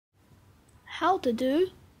how to do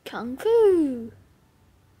Kung Fu.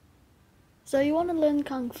 So you want to learn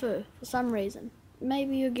Kung Fu for some reason.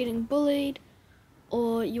 Maybe you're getting bullied,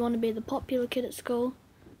 or you want to be the popular kid at school,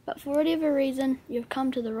 but for whatever reason, you've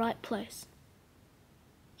come to the right place.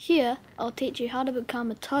 Here, I'll teach you how to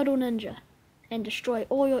become a total ninja and destroy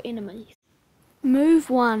all your enemies.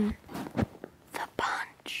 Move 1. The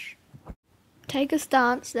punch. Take a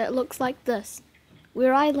stance that looks like this.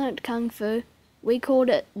 Where I learnt Kung Fu, we called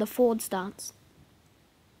it the forward stance.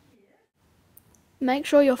 Make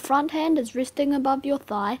sure your front hand is resting above your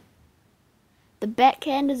thigh. The back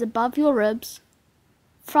hand is above your ribs.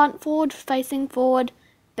 Front forward facing forward,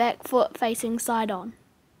 back foot facing side on.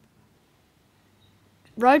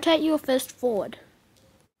 Rotate your fist forward.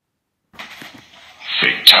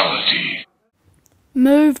 Fatality.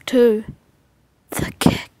 Move 2. The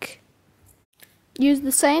kick. Use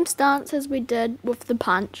the same stance as we did with the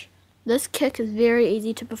punch. This kick is very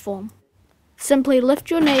easy to perform. Simply lift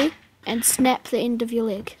your knee and snap the end of your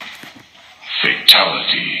leg.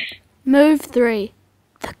 Fatality. Move 3.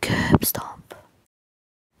 The curb stomp.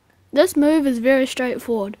 This move is very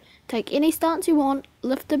straightforward. Take any stance you want,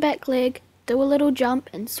 lift the back leg, do a little jump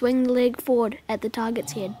and swing the leg forward at the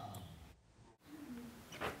target's head.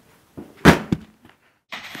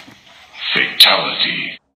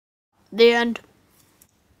 Fatality. The end.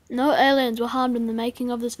 No aliens were harmed in the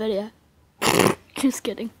making of this video. Just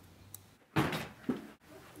kidding.